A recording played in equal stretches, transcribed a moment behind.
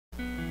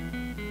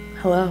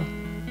Hello,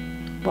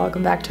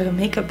 welcome back to a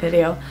makeup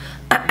video.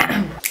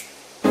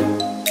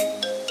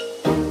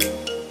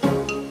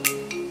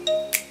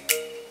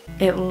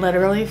 It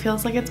literally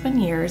feels like it's been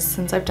years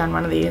since I've done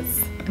one of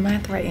these. Am I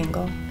at the right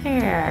angle?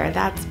 There,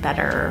 that's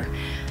better.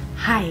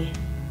 Hi,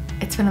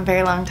 it's been a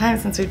very long time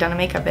since we've done a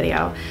makeup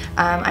video.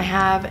 I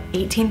have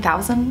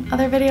 18,000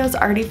 other videos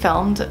already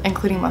filmed,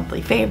 including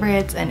monthly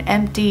favorites and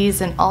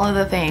empties and all of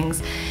the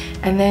things.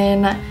 And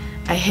then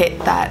I hit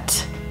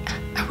that,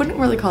 I wouldn't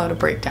really call it a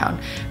breakdown,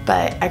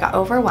 but I got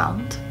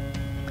overwhelmed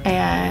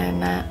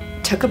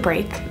and took a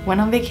break, went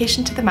on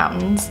vacation to the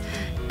mountains,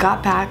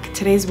 got back.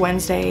 Today's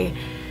Wednesday,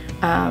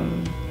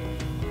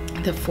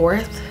 the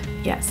 4th,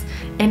 yes,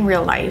 in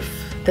real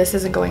life. This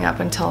isn't going up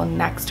until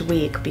next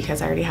week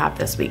because I already have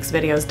this week's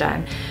videos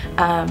done.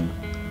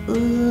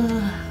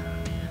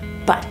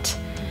 But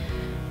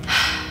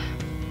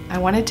I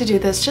wanted to do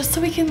this just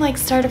so we can like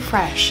start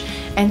afresh.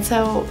 And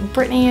so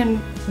Brittany in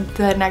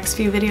the next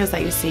few videos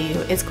that you see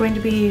is going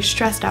to be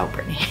stressed out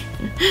Brittany.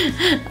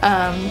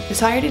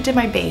 So I already did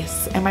my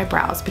base and my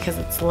brows because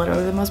it's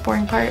literally the most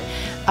boring part.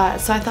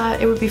 So I thought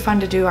it would be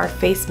fun to do our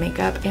face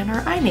makeup and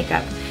our eye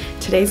makeup.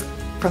 Today's,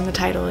 from the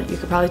title, you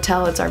could probably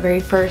tell it's our very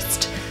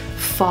first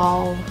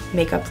fall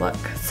makeup look.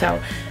 So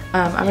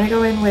I'm gonna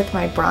go in with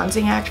my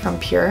Bronzing Act from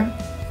PUR.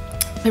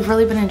 I've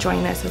really been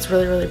enjoying this. It's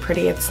really, really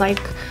pretty. It's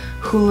like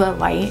Hula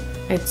light.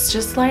 It's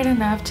just light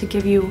enough to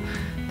give you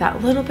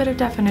that little bit of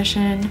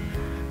definition,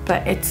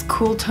 but it's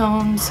cool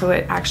tone, so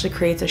it actually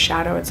creates a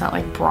shadow. It's not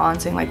like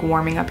bronzing, like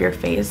warming up your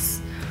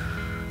face.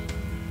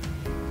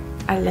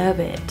 I love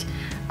it.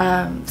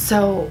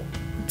 So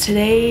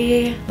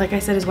today, like I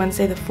said, is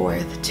Wednesday the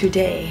 4th.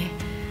 Today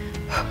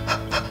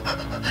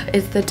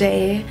is the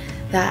day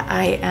that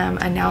I am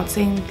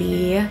announcing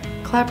the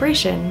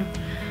collaboration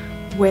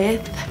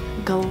with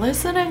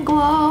Glisten and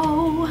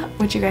Glow,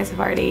 which you guys have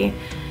already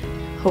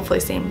hopefully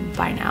seen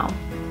by now.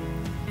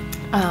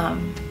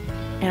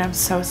 And I'm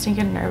so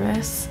stinking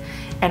nervous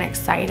and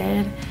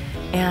excited,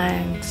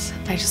 and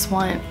I just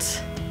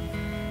want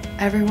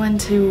everyone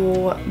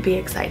to be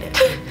excited.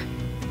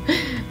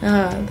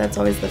 That's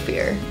always the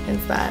fear,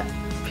 is that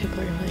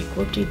people are gonna be like,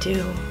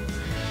 whoop-de-doo.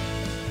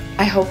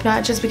 I hope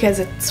not, just because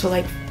it's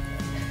like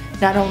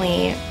not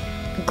only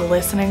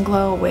Glisten and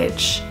Glow,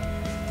 which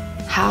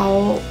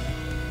how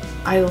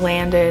I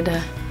landed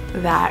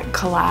that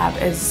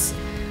collab is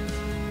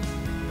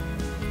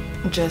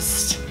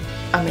just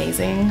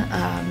amazing,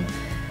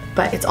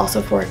 but it's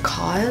also for a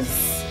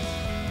cause,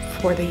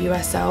 for the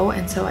USO,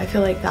 and so I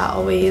feel like that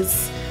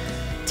always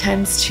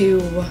tends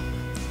to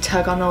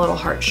tug on the little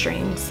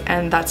heartstrings,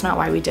 and that's not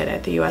why we did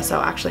it. The USO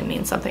actually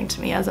means something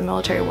to me as a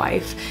military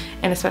wife,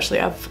 and especially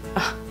of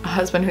a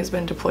husband who's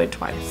been deployed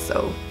twice,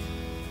 so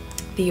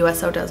the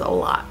USO does a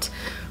lot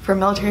for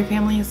military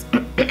families.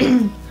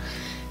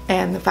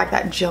 And the fact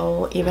that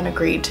Jill even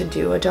agreed to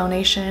do a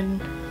donation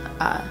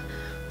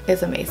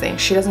is amazing.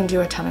 She doesn't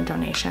do a ton of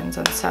donations,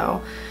 and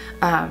so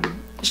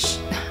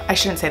I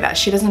shouldn't say that.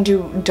 She doesn't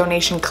do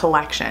donation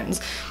collections.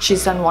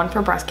 She's done one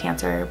for breast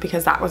cancer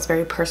because that was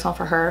very personal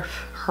for her.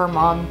 Her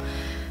mom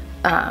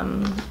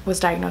was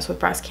diagnosed with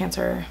breast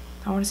cancer.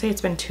 I want to say it's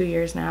been 2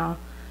 years now.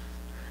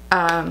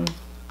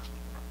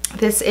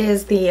 This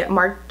is the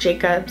Marc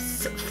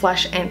Jacobs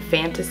Flesh and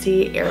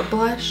Fantasy Air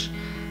Blush.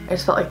 I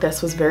just felt like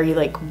this was very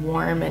like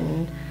warm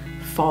and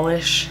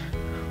fallish,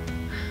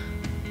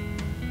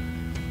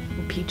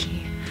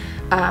 peachy.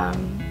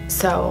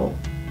 So,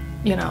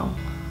 you know,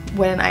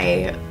 when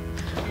I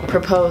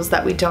proposed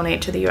that we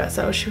donate to the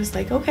USO, she was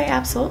like, okay,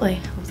 absolutely.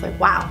 I was like,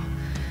 wow.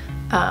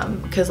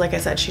 Because like I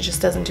said, she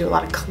just doesn't do a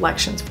lot of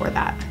collections for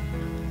that.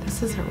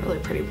 This is a really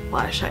pretty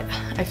blush.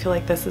 I feel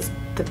like this is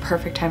the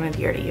perfect time of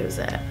year to use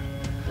it.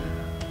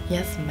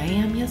 Yes,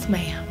 ma'am. Yes,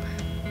 ma'am.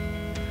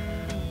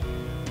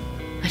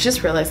 I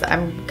just realized that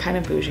I'm kind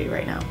of bougie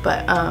right now,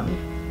 but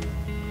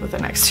with the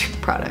next two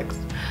products,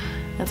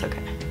 that's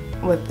okay.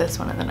 With this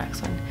one and the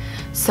next one.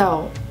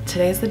 So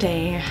today's the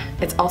day.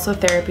 It's also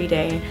therapy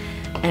day,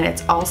 and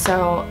it's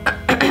also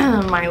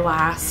my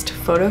last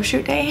photo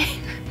shoot day.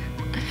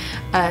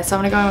 So I'm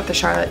gonna go in with the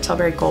Charlotte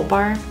Tilbury Gold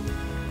Bar,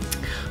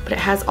 but it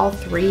has all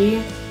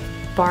 3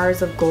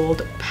 bars of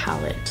gold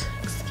palette.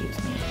 Excuse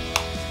me.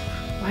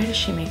 Why does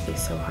she make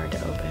these so hard to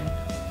open?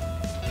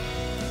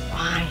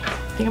 Why?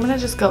 I think I'm gonna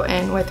just go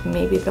in with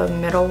maybe the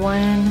middle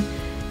one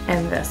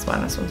and this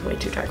one. This one's way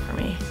too dark for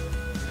me.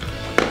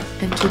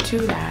 And to do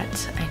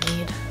that, I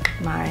need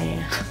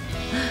my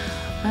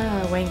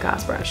Wayne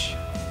Goss brush.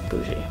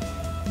 Bougie.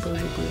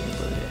 Bougie, bougie,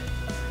 bougie.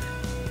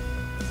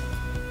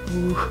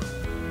 Ooh.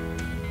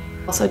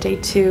 Also day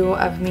 2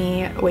 of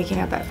me waking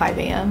up at 5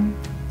 a.m.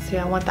 See,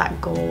 I want that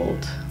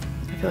gold.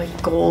 I feel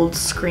like gold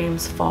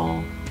screams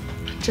fall.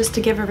 Just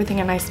to give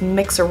everything a nice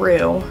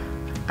mixaroo,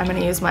 I'm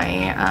gonna use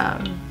my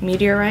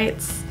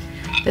meteorites.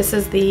 This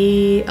is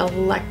the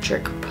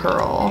Electric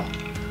Pearl.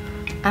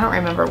 I don't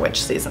remember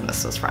which season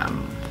this was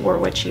from or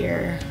which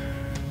year.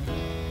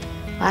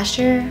 Last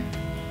year,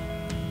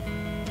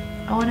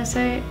 I wanna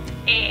say.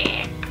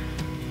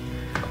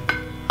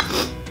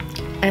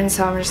 And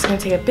so I'm just gonna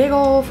take a big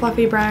old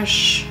fluffy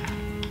brush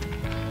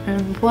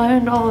and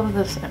blend all of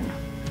this in.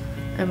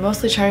 I'm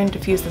mostly trying to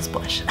diffuse this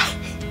blush.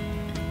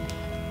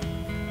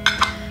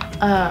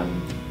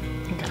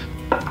 Okay.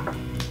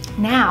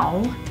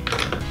 Now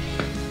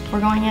we're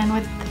going in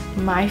with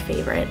my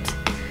favorite,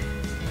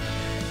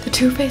 the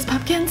Too Faced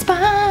Pumpkin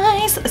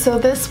Spice. So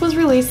this was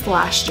released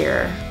last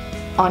year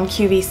on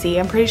QVC,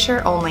 I'm pretty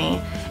sure,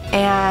 only.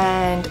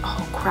 And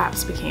oh crap,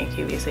 speaking of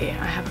QVC,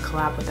 I have a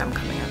collab with them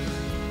coming up.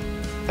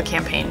 A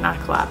campaign, not a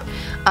collab.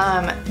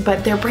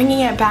 But they're bringing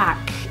it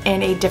back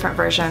in a different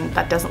version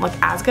that doesn't look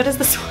as good as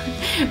this one,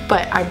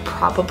 but I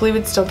probably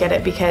would still get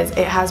it because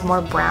it has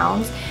more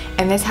browns,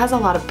 and this has a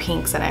lot of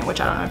pinks in it, which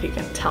I don't know if you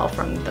can tell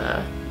from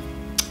the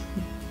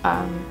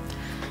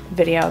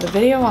video. The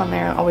video on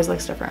there always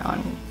looks different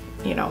on,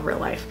 you know, real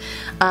life.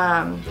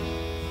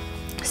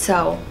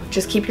 So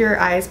just keep your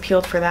eyes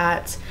peeled for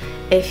that.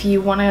 If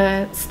you want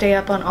to stay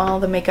up on all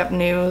the makeup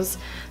news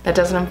that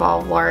doesn't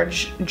involve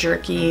large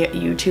jerky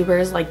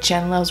YouTubers like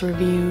Jen Loves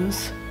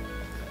Reviews,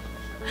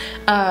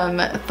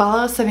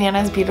 follow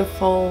Savannah's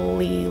Beautiful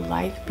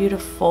Life,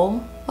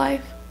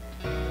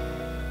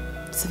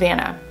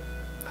 Savannah,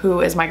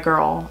 who is my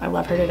girl. I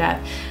love her to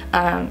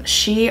death.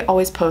 She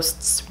always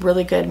posts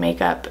really good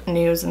makeup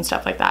news and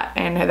stuff like that,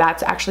 and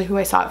that's actually who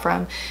I saw it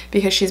from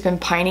because she's been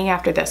pining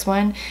after this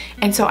one.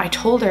 And so I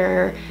told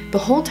her the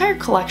whole entire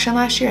collection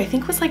last year I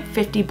think was like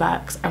 50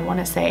 bucks, I want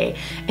to say,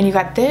 and you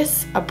got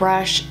this, a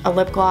brush, a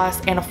lip gloss,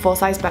 and a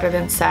full-size Better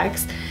Than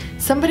Sex.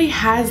 Somebody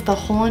has the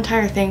whole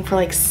entire thing for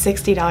like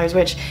 $60,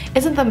 which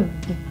isn't the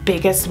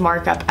biggest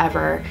markup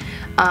ever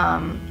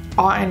on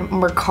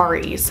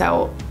Mercari.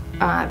 So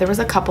there was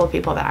a couple of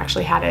people that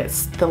actually had it.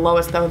 The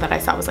lowest though that I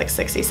saw was like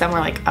 60, some were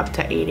like up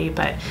to 80,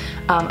 but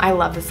I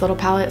love this little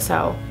palette,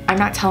 so I'm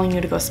not telling you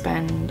to go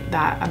spend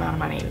that amount of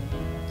money.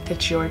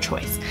 It's your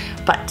choice.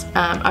 But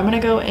I'm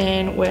gonna go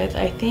in with,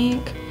 I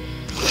think,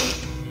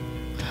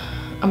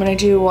 I'm gonna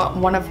do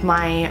one of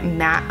my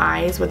matte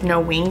eyes with no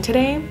wing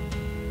today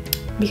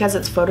because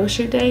it's photo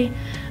shoot day.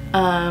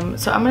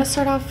 So I'm gonna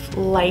start off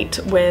light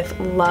with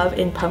Love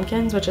in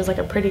Pumpkins, which is like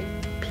a pretty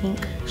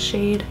pink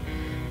shade.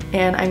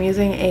 And I'm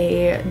using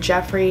a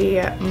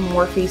Jeffree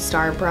Morphe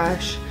Star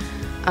brush.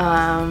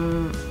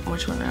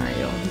 Which one are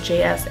you?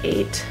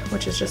 JS8,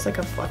 which is just like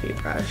a fluffy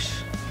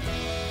brush.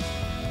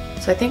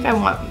 So I think I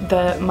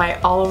want my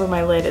all over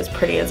my lid as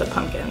pretty as a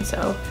pumpkin,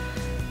 so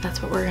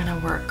that's what we're gonna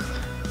work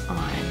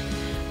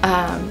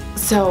on.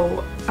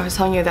 So I was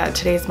telling you that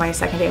today's my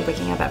second day of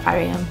waking up at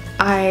 5 a.m.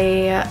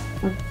 I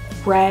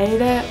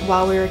read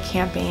while we were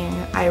camping,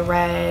 I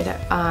read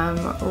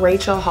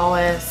Rachel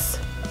Hollis'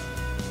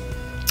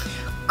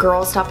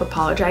 Girl Stop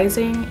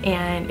Apologizing,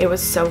 and it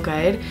was so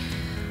good.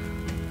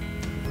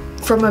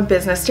 From a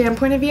business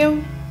standpoint of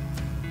view,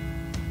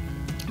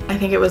 I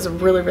think it was a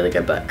really, really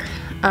good book.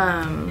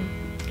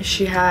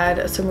 She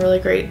had some really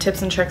great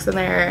tips and tricks in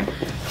there,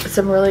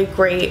 some really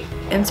great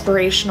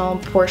inspirational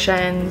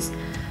portions,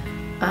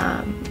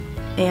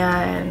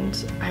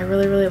 and I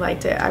really, really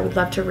liked it. I would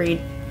love to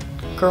read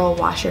Girl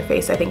Wash Your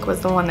Face. I think was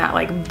the one that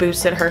like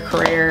boosted her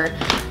career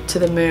to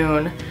the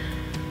moon.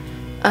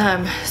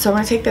 So I'm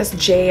gonna take this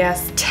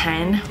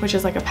JS10, which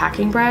is like a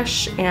packing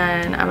brush,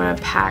 and I'm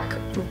gonna pack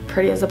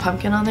Pretty as a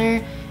Pumpkin on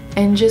there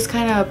and just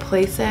kind of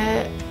place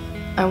it.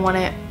 I want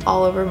it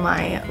all over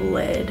my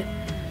lid,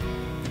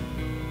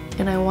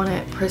 and I want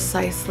it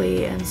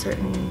precisely in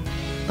certain,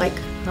 like,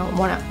 I don't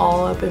want it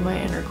all up in my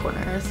inner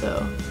corner.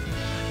 So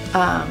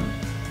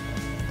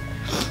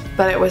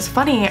but it was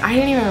funny, I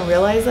didn't even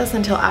realize this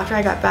until after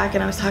I got back,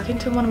 and I was talking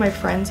to one of my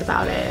friends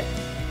about it,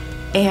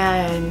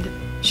 and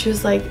she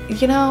was like,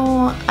 you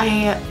know, I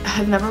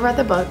have never read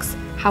the books,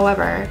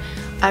 however,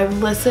 I've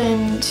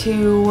listened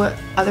to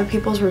other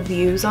people's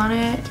reviews on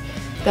it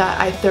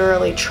that I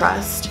thoroughly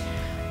trust,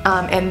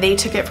 and they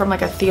took it from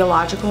like a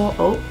theological,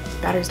 oh,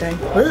 battery's dying.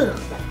 Ugh.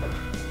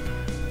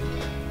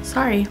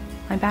 Sorry,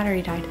 my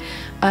battery died.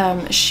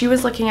 She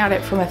was looking at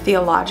it from a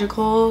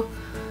theological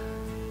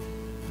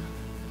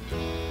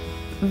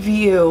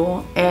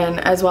view, and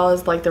as well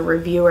as like the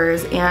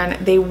reviewers, and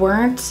they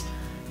weren't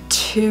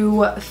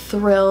too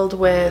thrilled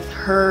with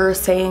her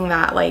saying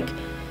that like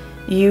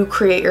you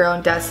create your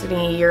own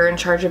destiny, you're in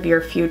charge of your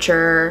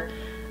future,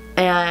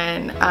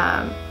 and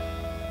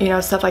you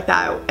know, stuff like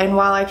that. And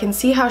while I can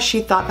see how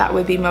she thought that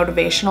would be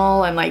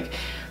motivational and like,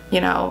 you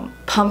know,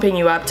 pumping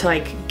you up to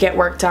like get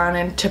work done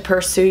and to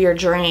pursue your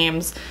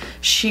dreams,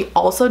 she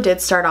also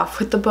did start off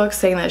with the book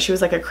saying that she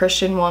was like a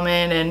Christian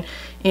woman, and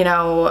you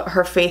know,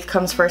 her faith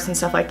comes first and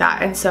stuff like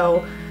that. And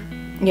so,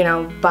 you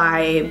know,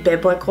 by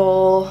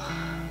biblical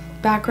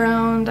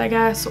background, I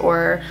guess,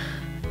 or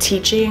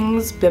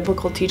teachings,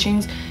 biblical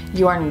teachings,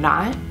 you are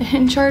not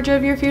in charge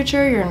of your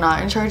future, you're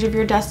not in charge of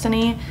your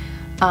destiny.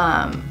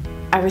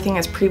 Everything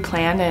is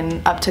pre-planned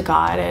and up to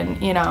God,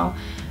 and you know,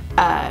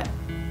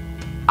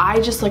 I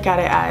just look at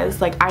it as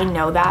like, I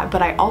know that,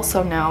 but I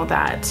also know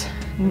that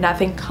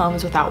nothing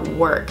comes without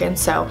work, and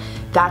so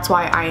that's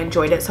why I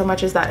enjoyed it so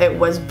much, is that it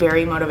was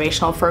very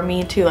motivational for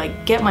me to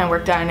like get my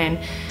work done. And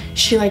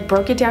she like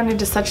broke it down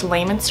into such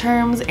layman's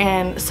terms,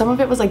 and some of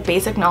it was like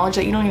basic knowledge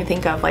that you don't even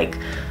think of, like,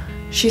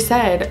 she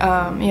said,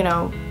 you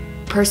know,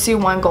 pursue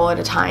one goal at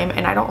a time,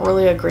 and I don't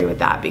really agree with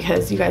that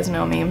because you guys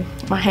know me,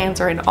 my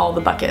hands are in all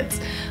the buckets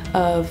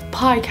of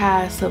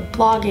podcasts, of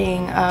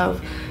blogging,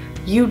 of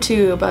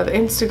YouTube, of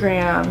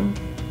Instagram,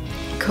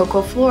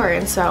 Coco Floor,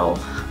 and so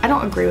I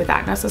don't agree with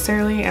that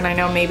necessarily. And I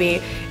know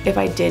maybe if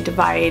I did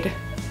divide,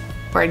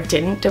 or I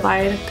didn't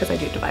divide, because I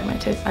do divide my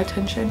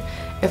attention,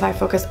 if I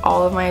focused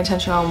all of my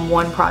attention on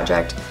one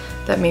project,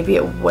 that maybe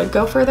it would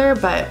go further.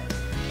 But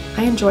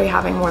I enjoy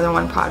having more than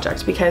one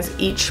project because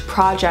each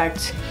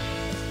project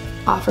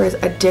offers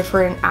a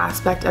different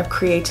aspect of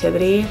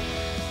creativity.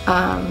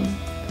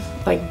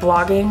 Like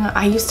blogging,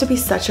 I used to be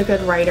such a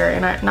good writer,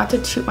 and not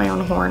to toot my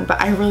own horn,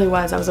 but I really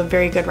was. I was a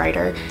very good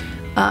writer.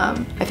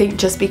 I think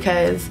just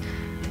because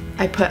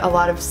I put a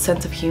lot of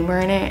sense of humor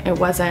in it. It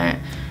wasn't,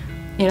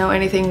 you know,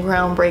 anything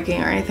groundbreaking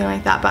or anything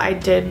like that, but I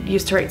did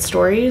used to write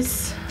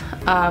stories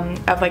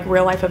of like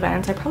real life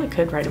events. I probably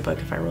could write a book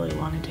if I really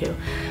wanted to,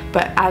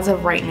 but as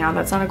of right now,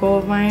 that's not a goal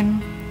of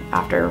mine.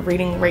 After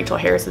reading Rachel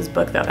Harris's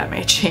book though, that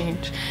may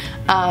change.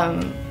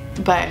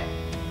 But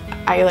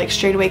I like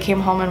straight away came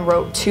home and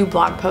wrote 2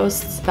 blog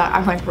posts that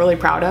I'm like really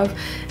proud of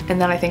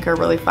and that I think are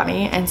really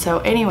funny. And so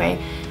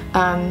anyway,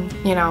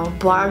 you know,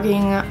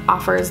 blogging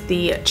offers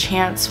the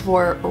chance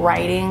for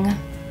writing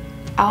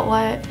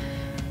outlet.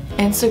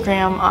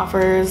 Instagram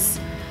offers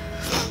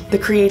the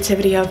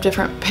creativity of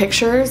different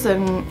pictures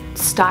and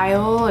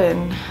style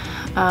and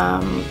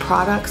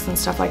products and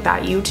stuff like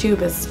that.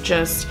 YouTube is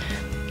just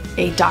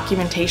a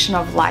documentation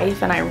of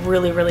life, and I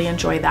really, really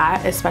enjoy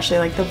that, especially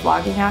like the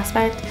vlogging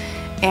aspect.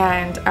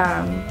 And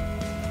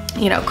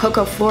you know,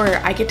 Coco Floor,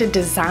 I get to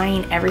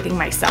design everything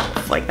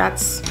myself. Like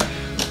that's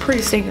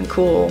pretty stinking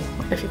cool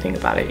if you think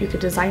about it. You could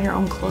design your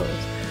own clothes.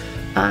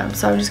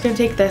 So I'm just gonna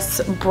take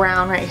this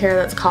brown right here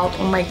that's called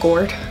Oh My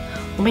Gourd,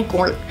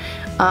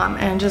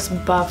 and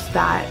just buff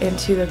that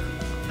into the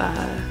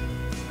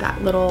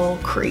that little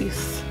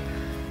crease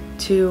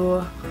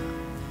to,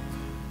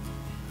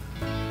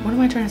 what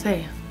am I trying to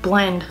say?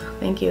 Blend,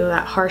 thank you,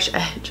 that harsh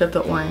edge of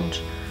the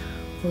orange.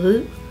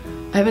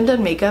 I haven't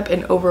done makeup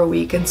in over a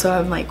week, and so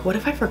I'm like, what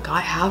if I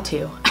forgot how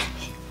to?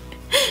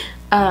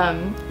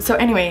 So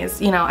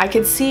anyways, you know, I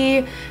could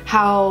see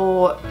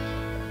how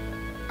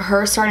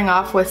her starting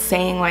off with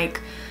saying like,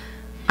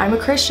 I'm a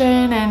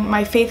Christian and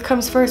my faith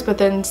comes first, but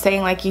then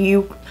saying like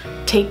you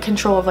take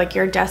control of like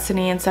your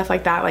destiny and stuff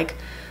like that. Like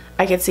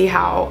I could see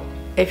how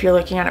if you're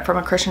looking at it from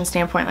a Christian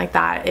standpoint, like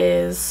that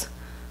is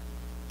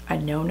a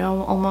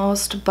no-no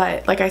almost.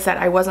 But like I said,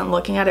 I wasn't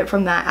looking at it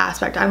from that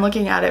aspect. I'm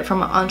looking at it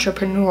from an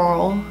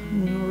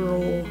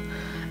entrepreneurial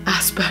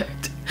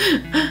aspect.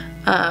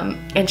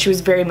 And she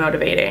was very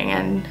motivating.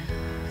 And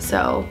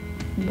so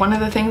one of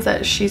the things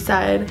that she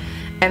said,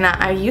 and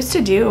that I used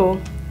to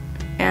do,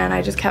 and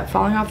I just kept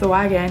falling off the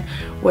wagon,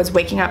 was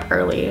waking up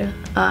early.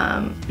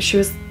 She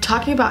was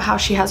talking about how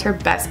she has her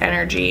best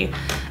energy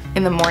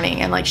in the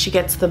morning, and like she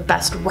gets the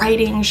best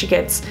writing, she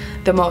gets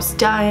the most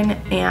done.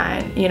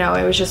 And you know,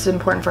 it was just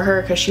important for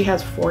her because she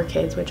has 4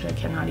 kids, which I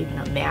cannot even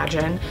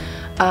imagine.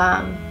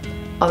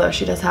 Although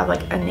she does have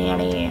like a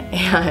nanny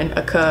and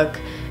a cook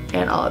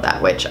and all of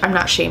that, which I'm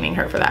not shaming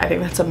her for that. I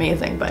think that's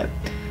amazing, but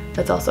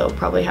that's also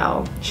probably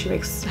how she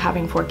makes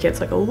having 4 kids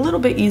like a little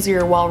bit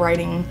easier while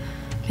writing.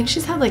 I think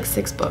she's had like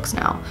 6 books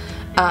now.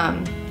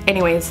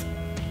 Anyways,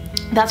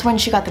 that's when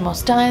she got the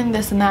most done,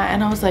 this and that,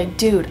 and I was like,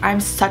 dude,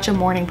 I'm such a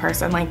morning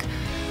person. Like,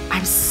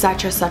 I'm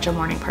such a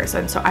morning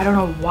person. So I don't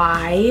know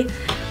why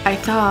I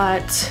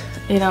thought,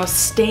 you know,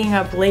 staying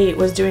up late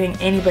was doing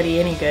anybody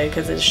any good,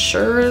 because it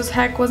sure as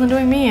heck wasn't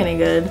doing me any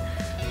good.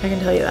 I can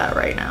tell you that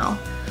right now.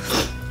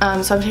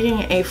 So I'm taking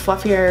a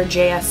fluffier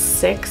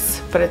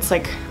JS6, but it's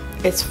like,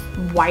 it's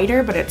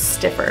whiter, but it's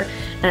stiffer.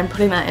 And I'm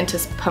putting that into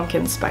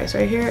pumpkin spice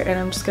right here, and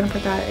I'm just gonna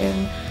put that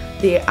in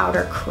the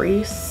outer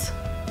crease,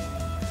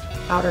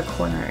 outer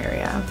corner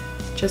area,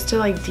 just to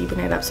like deepen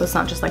it up so it's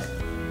not just like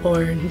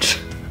orange.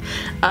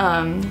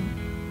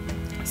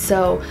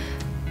 So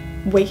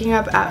waking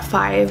up at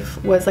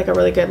 5 was like a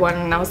really good one,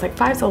 and I was like,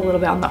 5's a little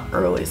bit on the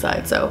early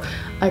side, so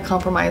I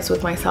compromised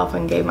with myself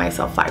and gave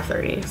myself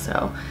 5:30.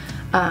 So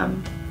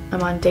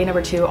I'm on day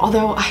number 2,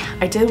 although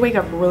I did wake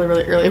up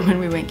really early when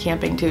we went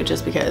camping too,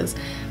 just because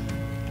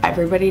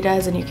everybody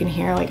does, and you can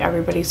hear like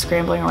everybody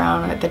scrambling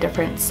around at the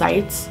different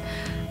sites,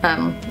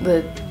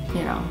 you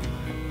know.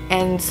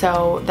 And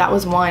so that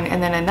was one,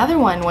 and then another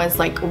one was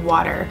like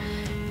water.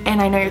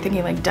 And I know you're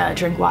thinking like, duh,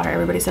 drink water,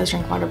 everybody says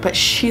drink water, but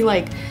she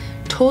like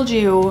told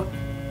you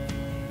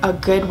a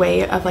good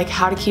way of like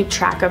how to keep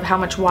track of how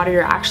much water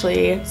you're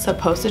actually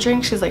supposed to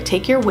drink. She's like,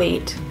 take your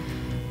weight,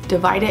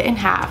 divide it in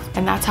half,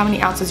 and that's how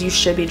many ounces you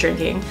should be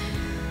drinking.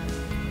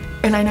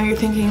 And I know you're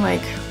thinking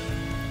like,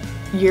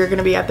 you're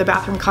gonna be at the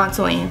bathroom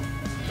constantly,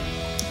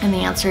 and the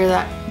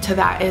answer to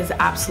that is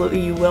absolutely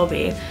you will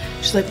be.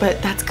 She's like,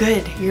 but that's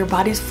good, your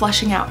body's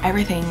flushing out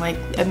everything. Like,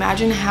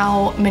 imagine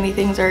how many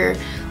things are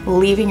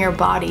leaving your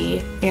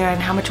body and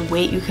how much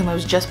weight you can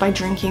lose just by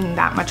drinking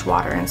that much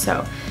water. And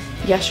so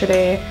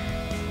yesterday,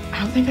 I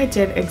don't think I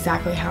did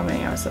exactly how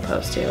many I was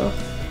supposed to,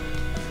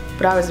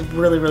 but I was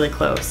really, really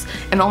close.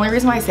 And the only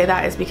reason why I say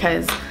that is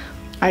because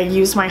I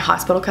used my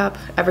hospital cup.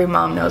 Every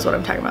mom knows what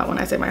I'm talking about when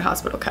I say my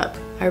hospital cup.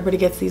 Everybody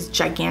gets these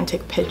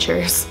gigantic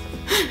pitchers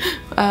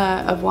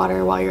of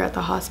water while you're at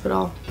the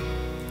hospital.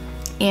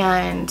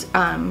 And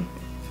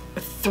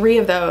 3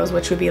 of those,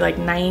 which would be like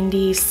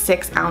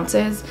 96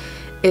 ounces,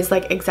 is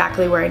like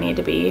exactly where I need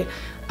to be.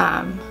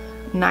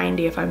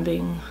 90 if I'm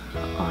being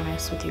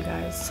honest with you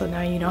guys. So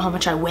now you know how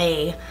much I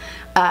weigh.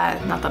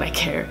 Not that I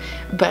care,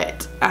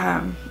 but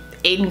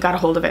Aiden got a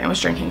hold of it and was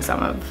drinking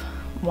some of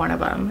one of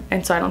them,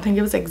 and so I don't think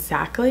it was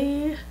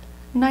exactly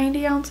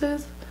 90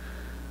 ounces.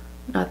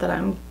 Not that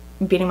I'm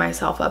beating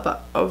myself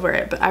up over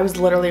it, but I was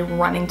literally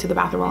running to the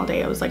bathroom all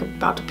day. I was like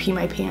about to pee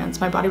my pants.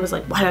 My body was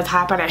like, what is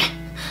happening?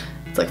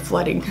 It's like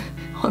flooding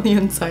on the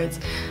insides.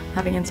 I'm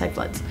having inside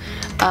floods.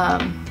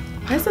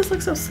 Why does this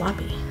look so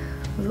sloppy?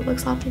 Does it look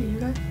sloppy to you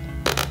guys?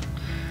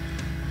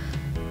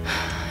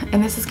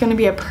 And this is going to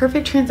be a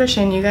perfect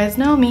transition. You guys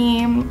know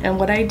me, and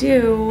what I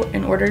do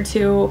in order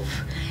to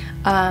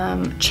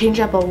change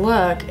up a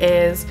look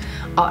is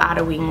I'll add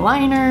a wing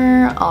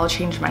liner, I'll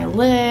change my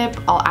lip,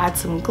 I'll add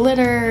some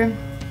glitter.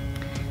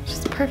 It's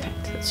just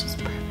perfect. It's just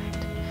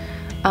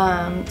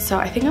perfect. So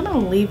I think I'm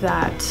gonna leave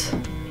that.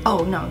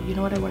 Oh no, you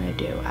know what I want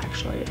to do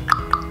actually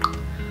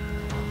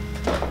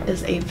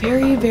is a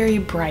very, very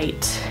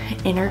bright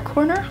inner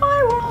corner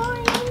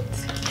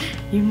highlight.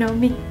 You know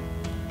me.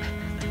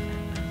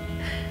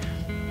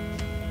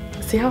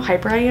 See how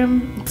hyper I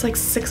am? It's like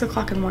 6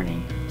 o'clock in the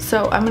morning.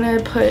 So I'm gonna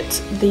put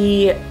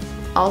the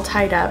All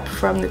Tied Up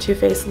from the Too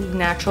Faced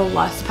Natural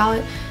Lust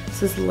palette.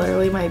 This is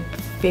literally my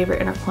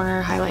favorite inner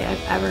corner highlight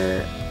I've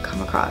ever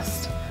come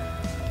across.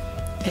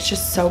 It's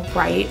just so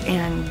bright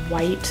and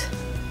white.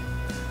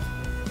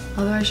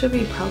 Although I should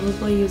be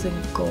probably using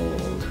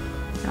gold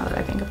now that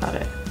I think about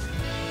it.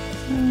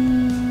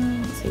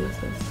 Let's see what's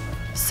this.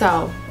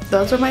 So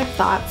those are my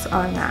thoughts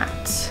on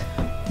that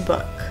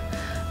book.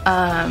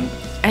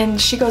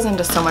 And she goes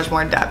into so much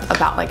more depth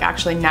about like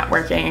actually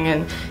networking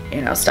and,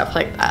 you know, stuff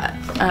like that.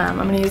 I'm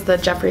gonna use the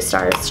Jeffree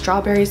Star's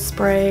strawberry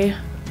spray.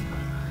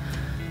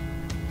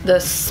 The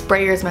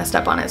sprayer's messed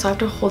up on it, so I have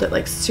to hold it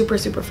like super,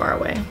 super far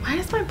away. Why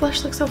does my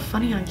blush look so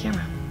funny on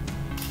camera?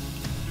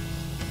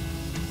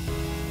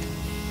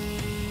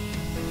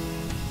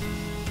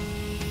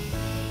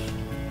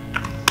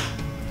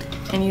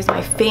 And use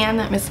my fan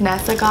that Miss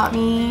Nessa got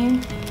me.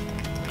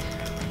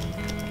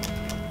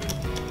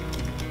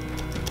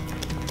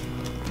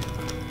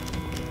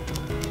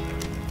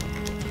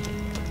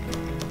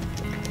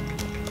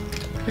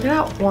 Look at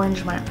how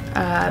orange my,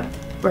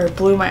 or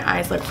blue my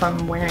eyes look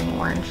from wearing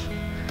orange.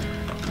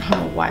 I don't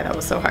know why that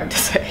was so hard to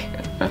say.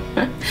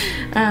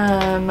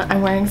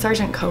 I'm wearing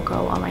Sergeant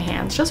Coco on my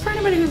hands, just for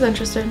anybody who's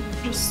interested.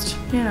 Just,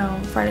 you know,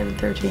 Friday the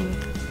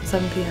 13th,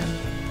 7 p.m.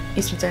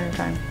 Eastern Standard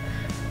Time,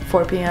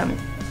 4 p.m.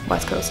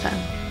 West Coast time,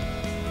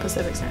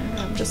 Pacific Standard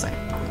Time, just saying.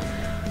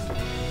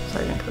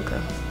 Sergeant Coco.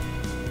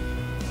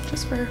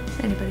 Just for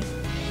anybody.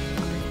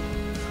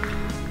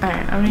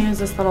 Alright, I'm gonna use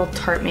this little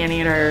Tarte Man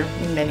Eater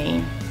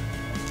mini.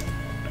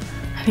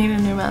 I need a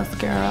new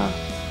mascara.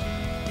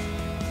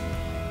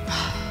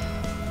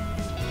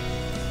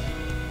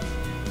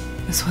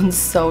 This one's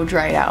so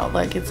dried out,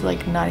 like it's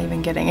like not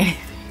even getting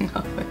anything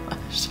off my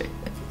lashes.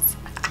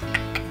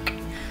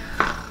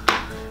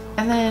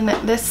 And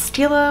then this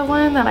Stila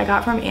one that I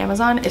got from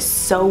Amazon is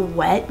so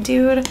wet,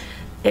 dude.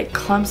 It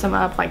clumps them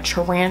up like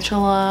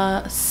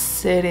Tarantula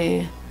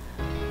City.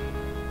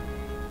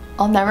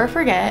 I'll never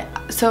forget.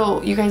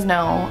 So you guys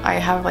know I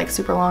have like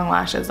super long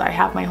lashes. I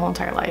have my whole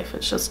entire life.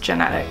 It's just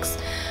genetics.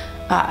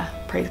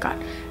 Praise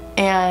God.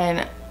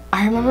 And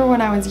I remember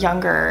when I was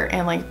younger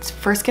and like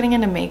first getting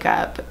into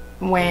makeup,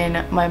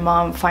 when my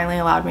mom finally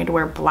allowed me to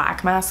wear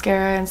black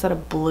mascara instead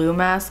of blue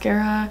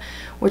mascara,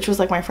 which was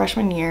like my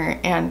freshman year.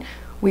 And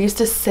we used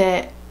to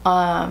sit,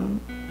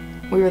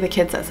 we were the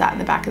kids that sat in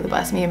the back of the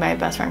bus, me and my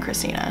best friend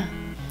Christina,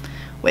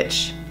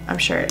 which I'm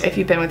sure if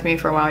you've been with me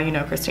for a while, you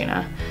know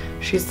Christina.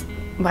 She's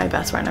my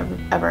best friend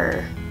I've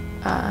ever,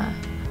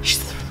 she's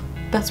the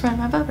best friend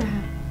I've ever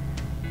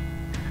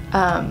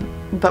had.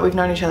 But we've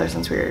known each other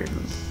since we were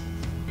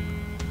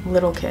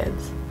little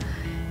kids.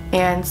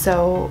 And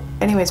so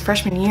anyways,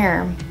 freshman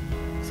year,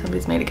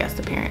 somebody's made a guest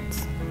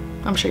appearance.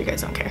 I'm sure you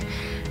guys don't care.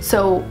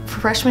 So for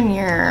freshman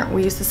year,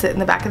 we used to sit in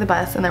the back of the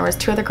bus, and there was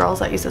 2 other girls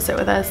that used to sit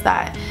with us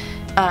that,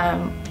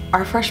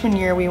 our freshman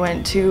year we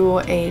went to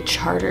a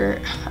charter,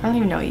 I don't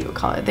even know what you would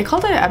call it. They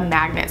called it a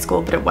magnet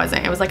school, but it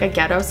wasn't. It was like a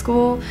ghetto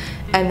school,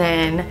 and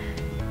then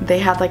they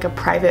had like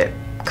a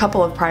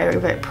couple of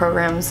private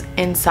programs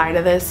inside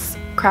of this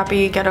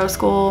crappy ghetto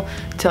school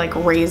to like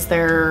raise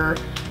their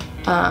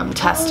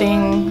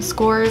testing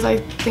scores, I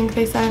think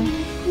they said.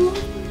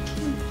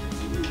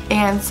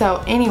 And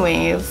so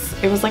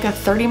anyways, it was like a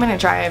 30-minute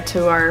drive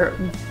to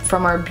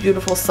from our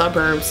beautiful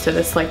suburbs to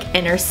this like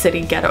inner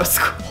city ghetto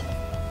school.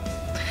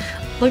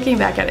 Looking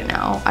back at it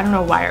now, I don't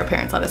know why our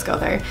parents let us go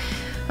there.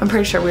 I'm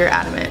pretty sure we were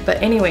adamant.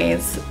 But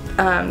anyways,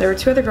 there were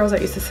 2 other girls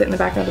that used to sit in the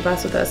back of the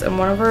bus with us, and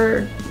one of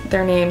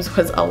their names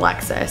was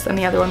Alexis, and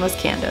the other one was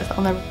Candace.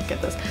 I'll never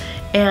forget this.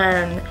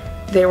 And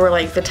they were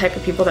like the type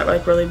of people that were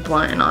like really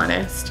blunt and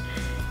honest.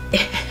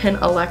 And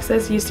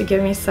Alexis used to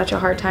give me such a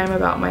hard time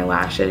about my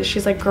lashes.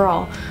 She's like,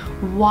 girl,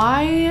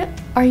 why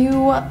are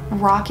you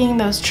rocking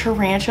those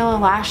tarantula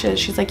lashes?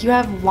 She's like, you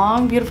have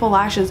long, beautiful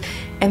lashes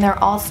and they're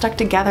all stuck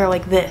together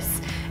like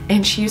this.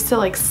 And she used to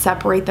like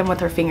separate them with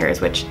her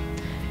fingers, which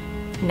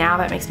now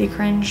that makes me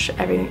cringe,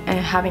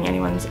 having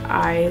anyone's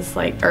eyes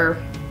like,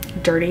 or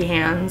dirty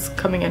hands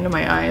coming into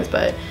my eyes,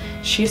 but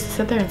she used to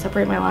sit there and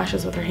separate my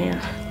lashes with her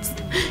hands.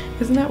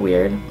 Isn't that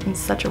weird? It's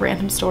such a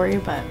random story,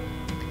 but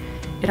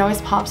it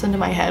always pops into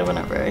my head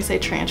whenever I say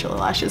tarantula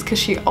lashes, because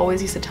she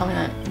always used to tell me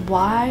that,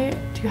 why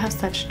do you have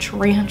such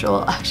tarantula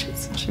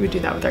lashes? And she would do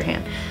that with her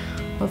hand.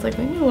 I was like,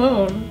 leave me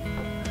alone.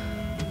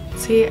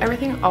 See,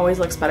 everything always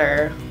looks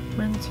better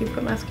once you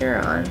put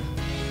mascara on.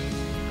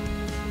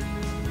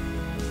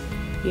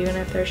 Even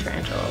if they're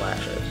tarantula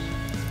lashes.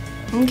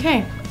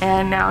 Okay,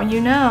 and now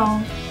you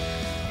know.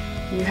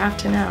 You have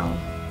to know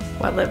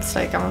what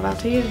lipstick I'm about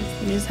to use.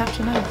 You just have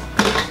to know.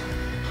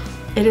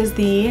 It is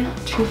the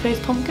Too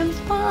Faced Pumpkin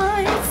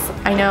Spice.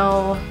 I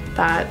know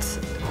that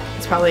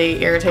it's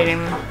probably irritating.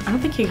 I don't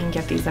think you can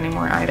get these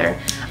anymore either.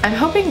 I'm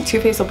hoping Too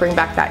Faced will bring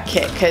back that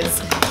kit,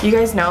 because you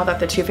guys know that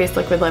the Too Faced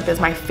Liquid Lip is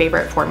my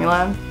favorite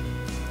formula.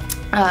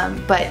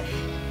 But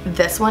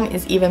this one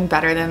is even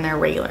better than their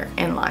regular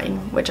inline,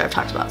 which I've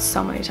talked about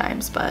so many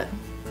times, but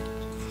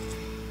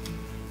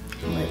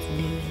let's do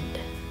it.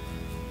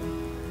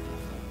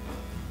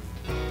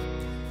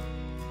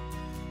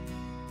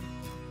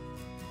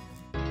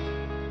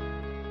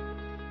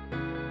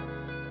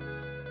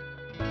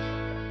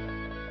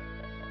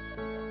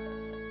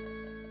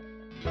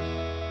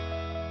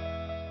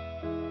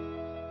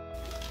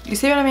 You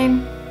see what I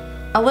mean?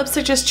 A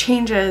lipstick just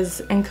changes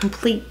and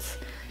completes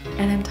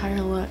an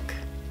entire look.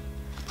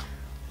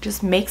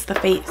 Just makes the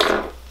face.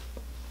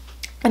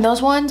 And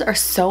those ones are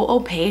so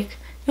opaque.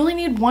 You only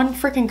need one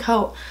freaking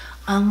coat.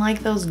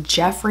 Unlike those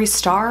Jeffree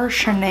Star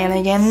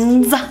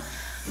shenanigans.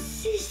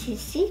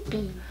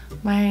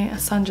 My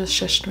son just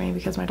shushed me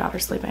because my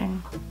daughter's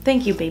sleeping.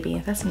 Thank you,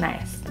 baby. That's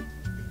nice.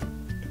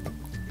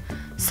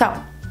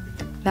 So,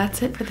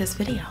 that's it for this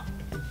video.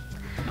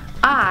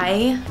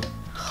 I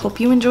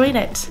hope you enjoyed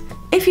it.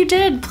 If you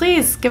did,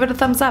 please give it a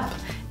thumbs up.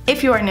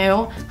 If you are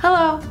new,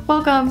 hello,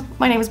 welcome.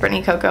 My name is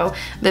Brittany Coco.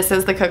 This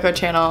is the Coco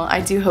channel. I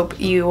do hope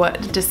you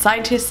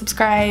decide to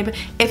subscribe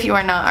if you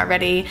are not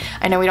already.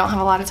 I know we don't have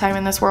a lot of time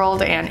in this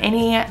world, and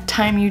any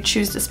time you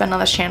choose to spend on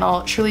this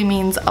channel truly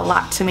means a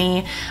lot to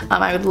me.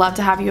 I would love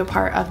to have you a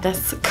part of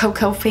this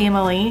Coco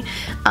family.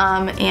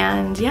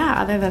 And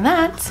yeah, other than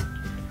that,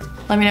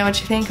 let me know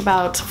what you think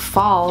about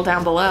fall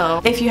down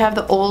below. If you have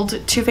the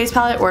old Too Faced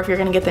palette, or if you're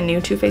gonna get the new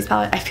Too Faced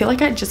palette, I feel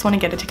like I just wanna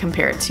get it to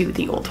compare it to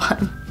the old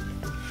one.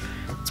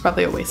 It's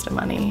probably a waste of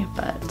money,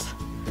 but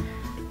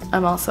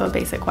I'm also a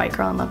basic white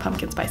girl and love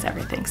pumpkin spice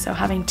everything, so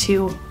having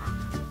two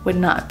would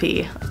not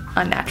be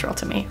unnatural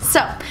to me.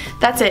 So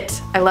that's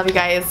it. I love you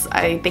guys.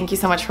 I thank you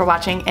so much for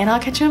watching, and I'll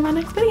catch you in my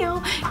next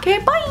video. Okay,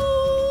 bye!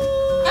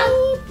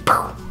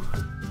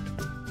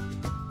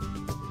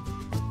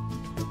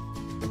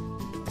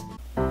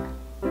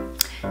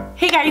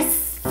 Hey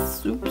guys!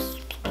 Oops.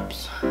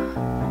 I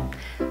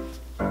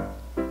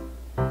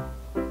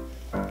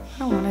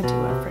don't want to do a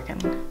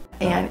freaking...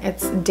 And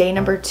it's day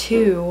number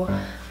 2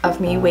 of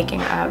me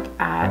waking up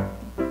at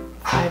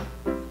 5.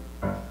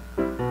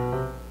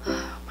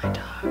 My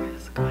dog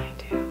is going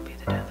to be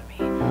the death of me.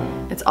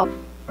 It's all...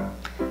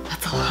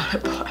 That's a lot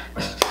of blood.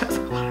 That's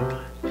a lot of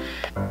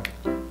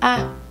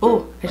blood.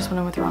 Oh, I just went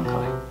in with the wrong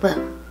color.